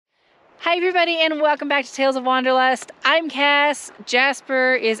Hi everybody and welcome back to Tales of Wanderlust. I'm Cass.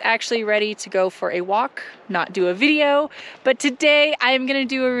 Jasper is actually ready to go for a walk, not do a video, but today I'm gonna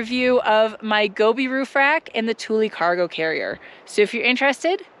do a review of my Gobi Roof Rack and the Thule cargo carrier. So if you're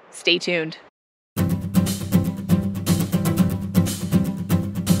interested, stay tuned.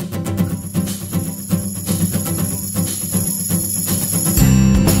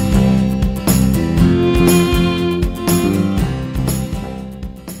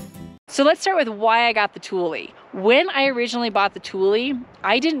 So let's start with why I got the Thule. When I originally bought the Thule,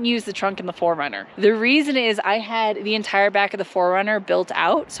 I didn't use the trunk in the 4Runner. The reason is I had the entire back of the 4Runner built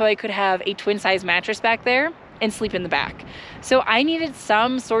out so I could have a twin size mattress back there and sleep in the back. So I needed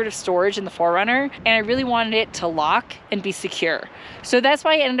some sort of storage in the 4Runner and I really wanted it to lock and be secure. So that's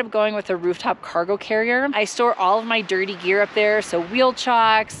why I ended up going with a rooftop cargo carrier. I store all of my dirty gear up there, so wheel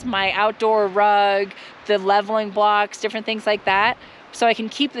chocks, my outdoor rug, the leveling blocks, different things like that. So I can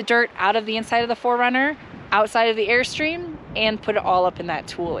keep the dirt out of the inside of the 4Runner, outside of the Airstream, and put it all up in that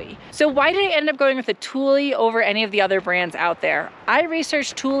Thule. So why did I end up going with a Thule over any of the other brands out there? I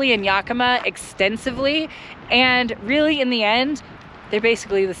researched Thule and Yakima extensively, and really in the end, they're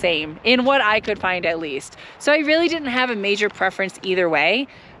basically the same, in what I could find at least. So I really didn't have a major preference either way.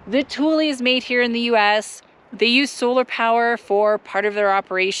 The Thule is made here in the US. They use solar power for part of their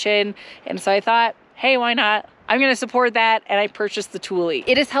operation, and so I thought, hey, why not? I'm gonna support that, and I purchased the Thule.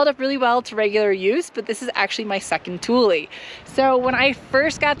 It has held up really well to regular use, but this is actually my second Thule. So when I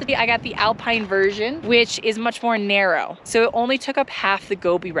first got I got the Alpine version, which is much more narrow. So it only took up half the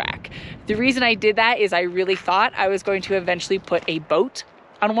Gobi rack. The reason I did that is I really thought I was going to eventually put a boat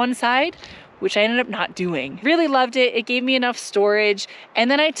on one side, which I ended up not doing. Really loved it. It gave me enough storage. And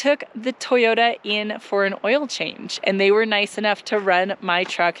then I took the Toyota in for an oil change, and they were nice enough to run my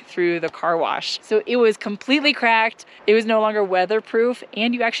truck through the car wash. So it was completely cracked. It was no longer weatherproof,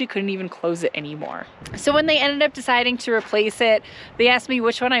 and you actually couldn't even close it anymore. So when they ended up deciding to replace it, they asked me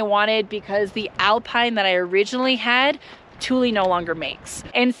which one I wanted because the Alpine that I originally had, Thule no longer makes.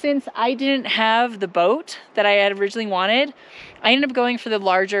 And since I didn't have the boat that I had originally wanted, I ended up going for the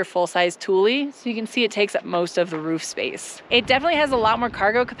larger full-size Thule, so you can see it takes up most of the roof space. It definitely has a lot more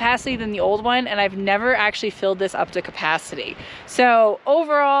cargo capacity than the old one, and I've never actually filled this up to capacity. So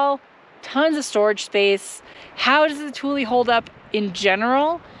overall, tons of storage space. How does the Thule hold up in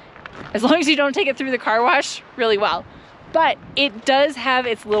general? As long as you don't take it through the car wash, really well. But it does have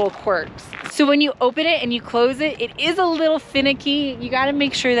its little quirks. So when you open it and you close it, it is a little finicky. You gotta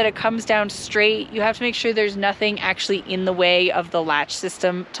make sure that it comes down straight. You have to make sure there's nothing actually in the way of the latch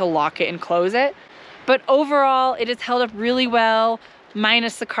system to lock it and close it. But overall, it has held up really well,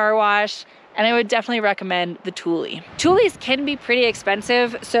 minus the car wash. And I would definitely recommend the Thule. Thules can be pretty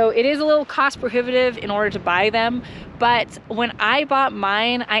expensive, so it is a little cost prohibitive in order to buy them. But when I bought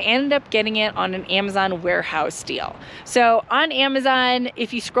mine, I ended up getting it on an Amazon warehouse deal. So on Amazon,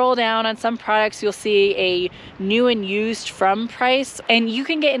 if you scroll down on some products, you'll see a new and used from price, and you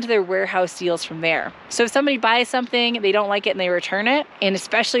can get into their warehouse deals from there. So if somebody buys something, they don't like it and they return it, and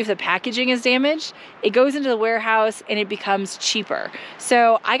especially if the packaging is damaged, it goes into the warehouse and it becomes cheaper.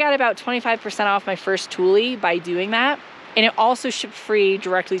 So I got about 25% off my first Thule by doing that. And it also shipped free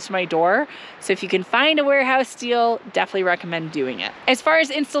directly to my door. So if you can find a warehouse deal, definitely recommend doing it. As far as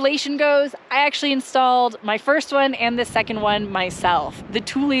installation goes, I actually installed my first one and the second one myself. The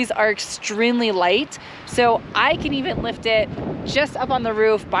Thules are extremely light, so I can even lift it just up on the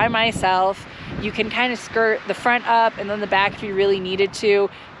roof by myself. You can kind of skirt the front up and then the back if you really needed to.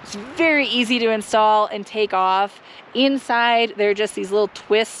 It's very easy to install and take off. Inside, there are just these little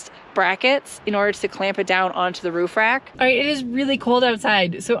twist brackets in order to clamp it down onto the roof rack. All right, it is really cold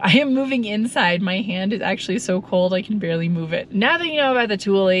outside, so I am moving inside. My hand is actually so cold I can barely move it. Now that you know about the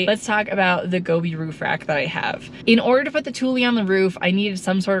Thule, let's talk about the Gobi roof rack that I have. In order to put the Thule on the roof, I needed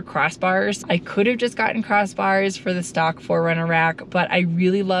some sort of crossbars. I could have just gotten crossbars for the stock 4Runner rack, but I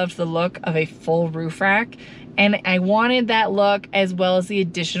really loved the look of a full roof rack. And I wanted that look as well as the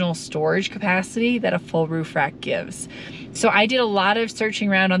additional storage capacity that a full roof rack gives. So I did a lot of searching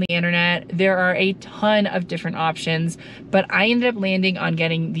around on the internet. There are a ton of different options, but I ended up landing on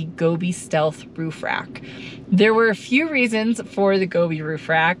getting the Gobi Stealth Roof Rack. There were a few reasons for the Gobi Roof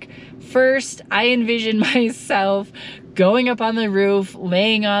Rack. First, I envisioned myself going up on the roof,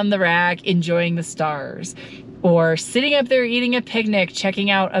 laying on the rack, enjoying the stars. Or sitting up there eating a picnic,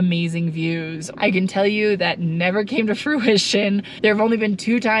 checking out amazing views. I can tell you that never came to fruition. There have only been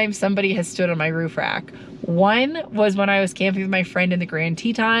 2 times somebody has stood on my roof rack. One was when I was camping with my friend in the Grand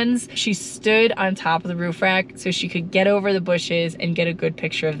Tetons. She stood on top of the roof rack so she could get over the bushes and get a good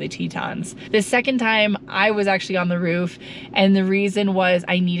picture of the Tetons. The second time I was actually on the roof, and the reason was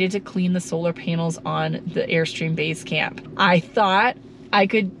I needed to clean the solar panels on the Airstream base camp. I thought I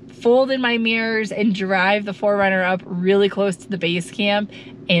could fold in my mirrors and drive the 4Runner up really close to the base camp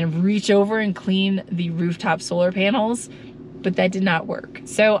and reach over and clean the rooftop solar panels, but that did not work.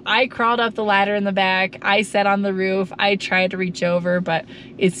 So I crawled up the ladder in the back, I sat on the roof, I tried to reach over, but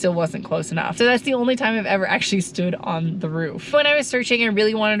it still wasn't close enough. So that's the only time I've ever actually stood on the roof. When I was searching, I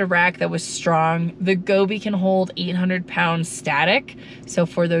really wanted a rack that was strong. The Gobi can hold 800 pounds static, so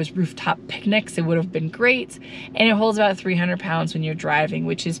for those rooftop picnics, it would have been great. And it holds about 300 pounds when you're driving,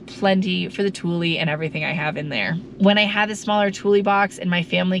 which is plenty for the Thule and everything I have in there. When I had the smaller Thule box and my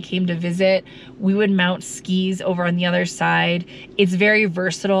family came to visit, we would mount skis over on the other side. It's very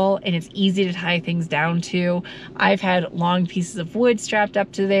versatile and it's easy to tie things down to. I've had long pieces of wood strapped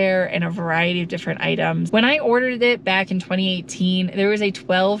up to there and a variety of different items. When I ordered it back in 2018, there was a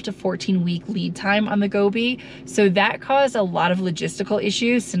 12 to 14 week lead time on the Gobi, so that caused a lot of logistical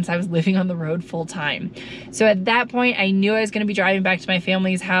issues since I was living on the road full time. So at that point, I knew I was going to be driving back to my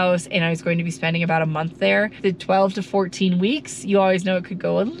family's house and I was going to be spending about a month there. The 12 to 14 weeks, you always know it could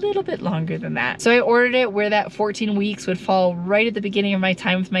go a little bit longer than that. So I ordered it where that 14 weeks would fall right at the beginning of my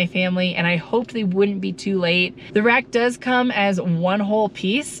time with my family, and I hoped they wouldn't be too late. The rack does come as one whole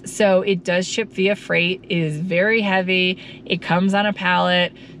piece, so it does ship via freight. It is very heavy. It comes on a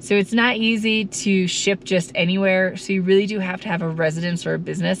pallet, so it's not easy to ship just anywhere. So you really do have to have a residence or a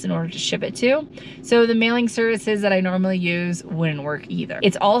business in order to ship it to. So the mailing services that I normally use wouldn't work either.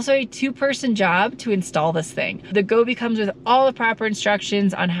 It's also a two-person job to install this thing. The Gobi comes with all the proper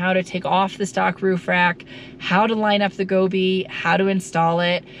instructions on how to take off the stock roof rack, how to line up the Gobi, how to install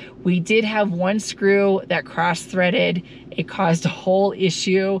it. We did have one screw that cross-threaded. It caused a whole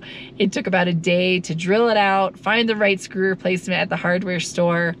issue. It took about a day to drill it out, find the right screw replacement at the hardware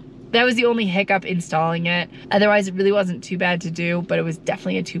store. That was the only hiccup installing it. Otherwise, it really wasn't too bad to do, but it was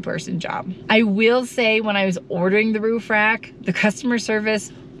definitely a two-person job. I will say when I was ordering the roof rack, the customer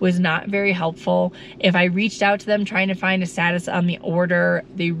service was not very helpful. If I reached out to them trying to find a status on the order,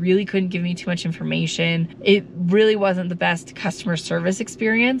 they really couldn't give me too much information. It really wasn't the best customer service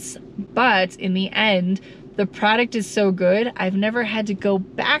experience, but in the end, the product is so good, I've never had to go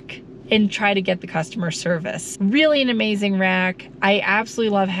back and try to get the customer service. Really an amazing rack. I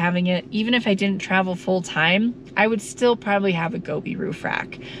absolutely love having it. Even if I didn't travel full time, I would still probably have a Gobi roof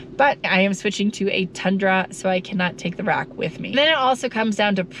rack. But I am switching to a Tundra, so I cannot take the rack with me. Then it also comes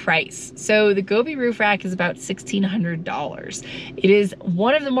down to price. So the Gobi roof rack is about $1,600. It is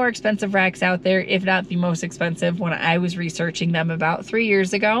one of the more expensive racks out there, if not the most expensive, when I was researching them about 3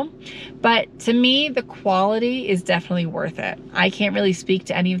 years ago. But to me, the quality is definitely worth it. I can't really speak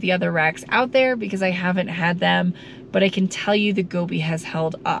to any of the other racks out there because I haven't had them, but I can tell you the Gobi has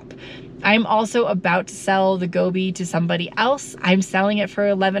held up. I'm also about to sell the Gobi to somebody else. I'm selling it for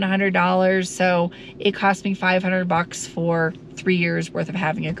 $1,100, so it cost me $500 for 3 years worth of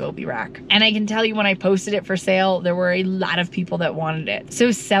having a Gobi rack. And I can tell you when I posted it for sale, there were a lot of people that wanted it. So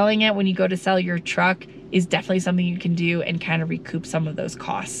selling it when you go to sell your truck is definitely something you can do and kind of recoup some of those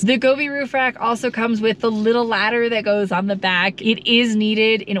costs. The Gobi roof rack also comes with the little ladder that goes on the back. It is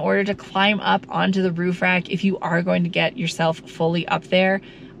needed in order to climb up onto the roof rack if you are going to get yourself fully up there.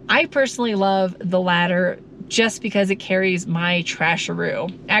 I personally love the ladder just because it carries my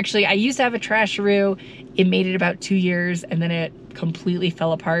Trasheroo. Actually, I used to have a Trasheroo. It made it about 2 years and then it completely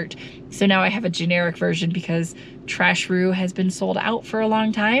fell apart. So now I have a generic version because Trasheroo has been sold out for a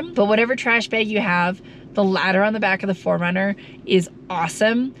long time. But whatever trash bag you have, the ladder on the back of the 4Runner is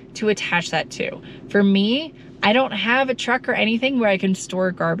awesome to attach that to. For me, I don't have a truck or anything where I can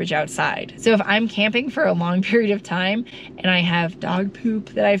store garbage outside. So if I'm camping for a long period of time and I have dog poop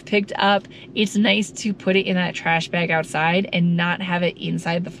that I've picked up, it's nice to put it in that trash bag outside and not have it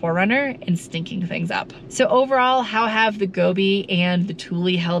inside the 4Runner and stinking things up. So overall, how have the Gobi and the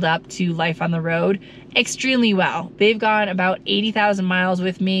Thule held up to life on the road? Extremely well. They've gone about 80,000 miles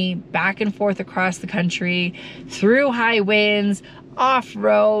with me, back and forth across the country, through high winds,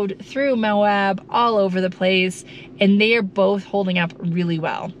 off-road, through Moab, all over the place, and they are both holding up really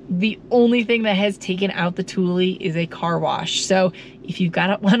well. The only thing that has taken out the Thule is a car wash. So if you've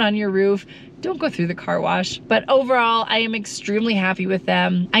got one on your roof, don't go through the car wash. But overall, I am extremely happy with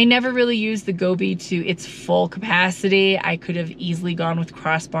them. I never really used the Gobi to its full capacity. I could have easily gone with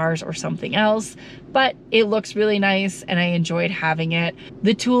crossbars or something else, but it looks really nice and I enjoyed having it.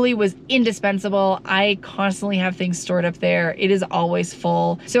 The Thule was indispensable. I constantly have things stored up there. It is always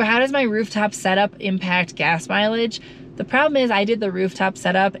full. So how does my rooftop setup impact gas mileage? The problem is I did the rooftop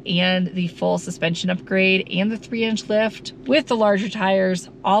setup and the full suspension upgrade and the 3-inch lift with the larger tires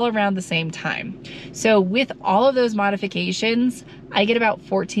all around the same time. So with all of those modifications, I get about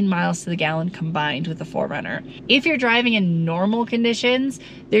 14 miles to the gallon combined with the 4Runner. If you're driving in normal conditions,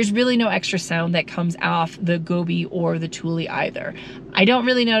 there's really no extra sound that comes off the Gobi or the Thule either. I don't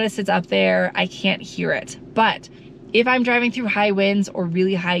really notice it's up there. I can't hear it. But if I'm driving through high winds or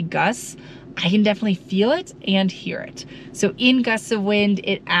really high gusts, I can definitely feel it and hear it. So in gusts of wind,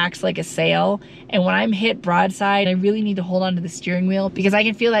 it acts like a sail. And when I'm hit broadside, I really need to hold on to the steering wheel because I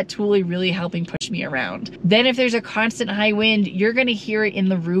can feel that Thule really helping push me around. Then if there's a constant high wind, you're gonna hear it in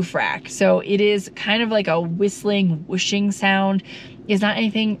the roof rack. So it is kind of like a whistling, whooshing sound. It's not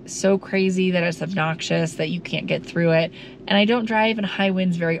anything so crazy that it's obnoxious that you can't get through it. And I don't drive in high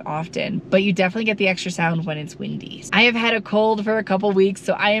winds very often, but you definitely get the extra sound when it's windy. I have had a cold for a couple weeks,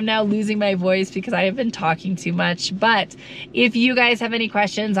 so I am now losing my voice because I have been talking too much. But if you guys have any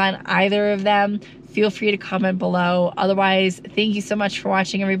questions on either of them, feel free to comment below. Otherwise, thank you so much for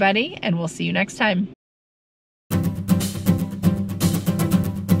watching, everybody, and we'll see you next time.